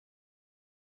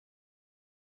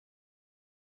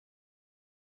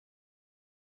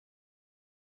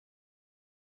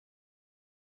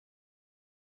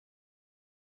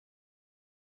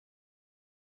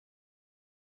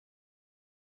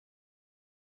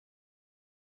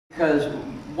because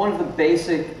one of the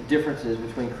basic differences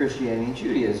between Christianity and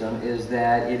Judaism is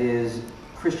that it is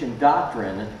Christian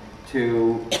doctrine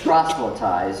to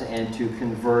proselytize and to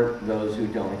convert those who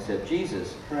don't accept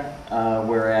Jesus. Right.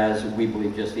 Whereas we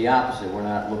believe just the opposite. We're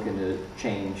not looking to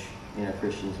change,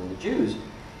 Christians into Jews.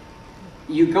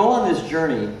 You go on this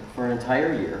journey for an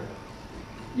entire year.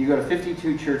 You go to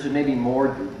 52 churches, maybe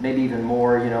more, maybe even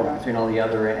more, between all the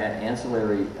other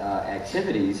ancillary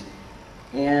activities.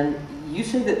 And you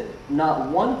say that not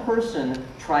one person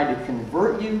tried to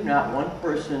convert you, not one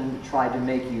person tried to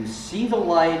make you see the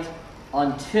light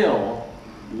until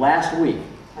last week.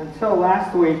 Until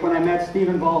last week when I met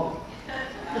Stephen Baldwin.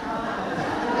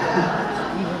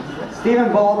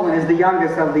 Stephen Baldwin is the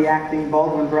youngest of the acting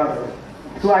Baldwin brothers,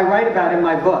 who I write about in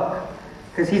my book,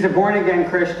 because he's a born-again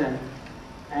Christian,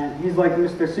 and he's like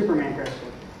Mr. Superman Christian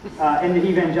in the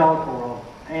evangelical world.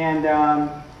 And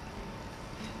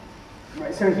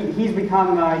so he's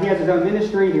become, he has his own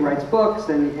ministry, he writes books,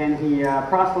 and he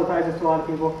proselytizes to a lot of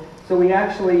people. So we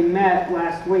actually met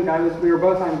last week. We were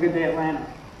both on Good Day Atlanta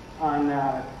on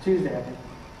Tuesday, I think.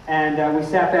 And we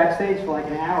sat backstage for like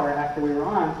an hour after we were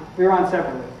on. We were on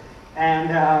separately. And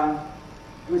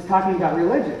he was talking about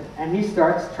religion. And he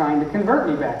starts trying to convert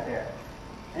me back there.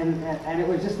 And it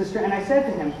was just and I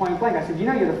said to him point blank, I said,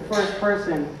 you're the first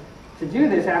person to do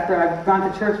this after I've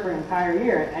gone to church for an entire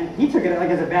year. And he took it like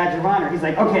as a badge of honor. He's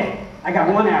like, okay, I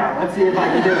got 1 hour. Let's see if I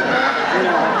can do it.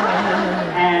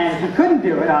 And he couldn't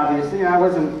do it, obviously. It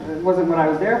wasn't what I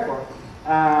was there for.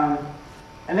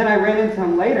 And then I ran into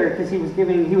him later because he was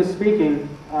speaking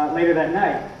later that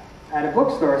night at a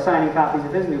bookstore, signing copies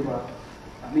of his new book.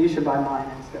 You should buy mine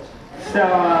and stuff. So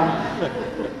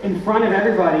in front of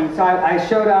everybody, so I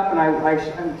showed up and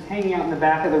I'm hanging out in the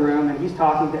back of the room, and he's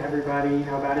talking to everybody,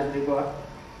 about his new book.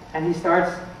 And he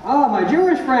starts, oh, my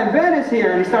Jewish friend Ben is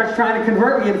here, and he starts trying to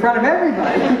convert me in front of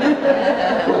everybody.